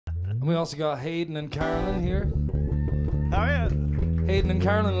And we also got Hayden and Carolyn here. Oh yeah. Hayden and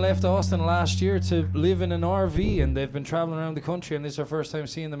Carolyn left Austin last year to live in an RV, and they've been traveling around the country, and this is our first time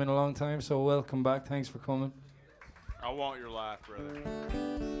seeing them in a long time, so welcome back. Thanks for coming. I want your life, brother.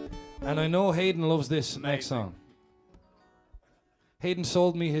 And I know Hayden loves this next song. Hayden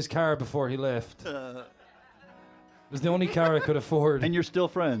sold me his car before he left. It was the only car I could afford. And you're still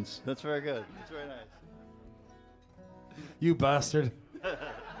friends. That's very good. That's very nice. You bastard.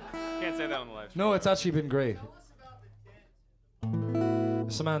 Can't say that on the live stream. No, it's actually been great.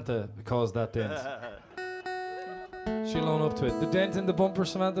 Samantha caused that dent. She'll own up to it. The dent in the bumper,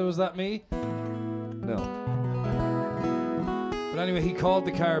 Samantha, was that me? No. But anyway, he called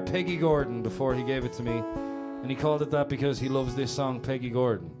the car Peggy Gordon before he gave it to me. And he called it that because he loves this song, Peggy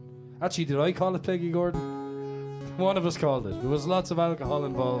Gordon. Actually, did I call it Peggy Gordon? One of us called it. There was lots of alcohol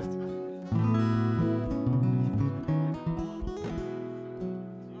involved.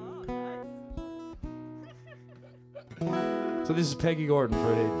 So this is Peggy Gordon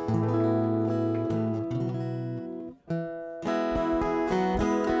for Hayden.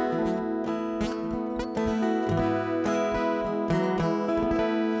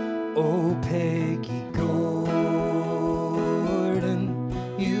 Oh, Peggy Gordon,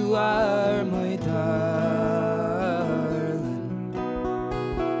 you are my darling.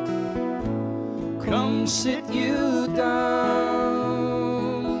 Come sit you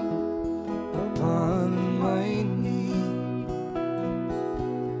down upon my knee.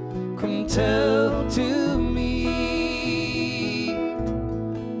 Come tell to me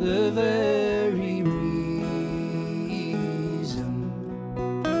the very reason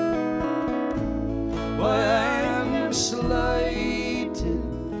why I'm slighted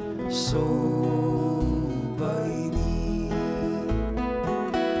so by thee.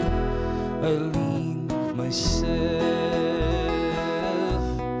 I lean myself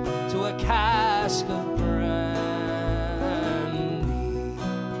to a cask of brandy.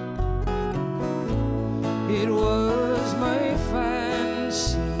 It was my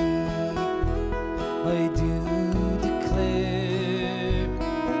fancy, I do declare,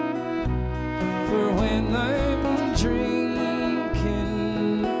 for when I'm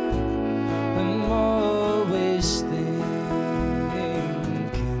drinking, I'm always thinking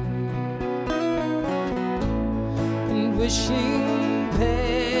and wishing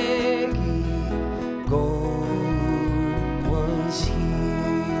Peggy Gordon was here.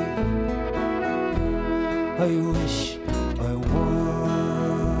 I wish I was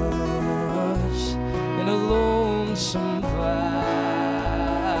in a lonesome valley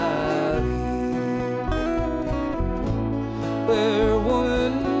where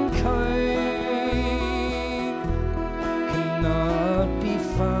womankind cannot be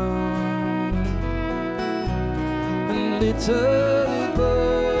found, and little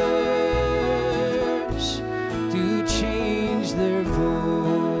birds do change their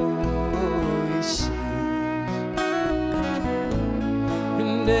voices,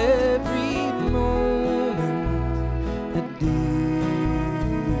 and every moment a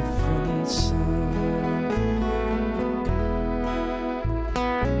different sound.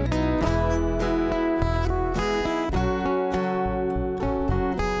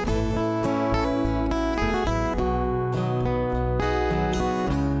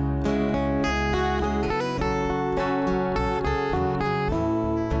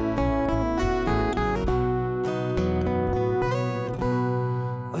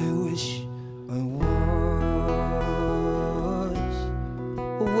 I wish I was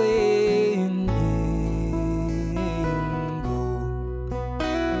away in Ingo,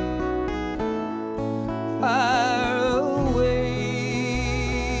 far away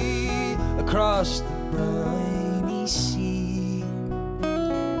across the briny sea,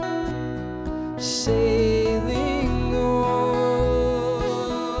 sailing o'er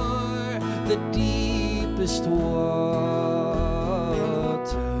the deepest water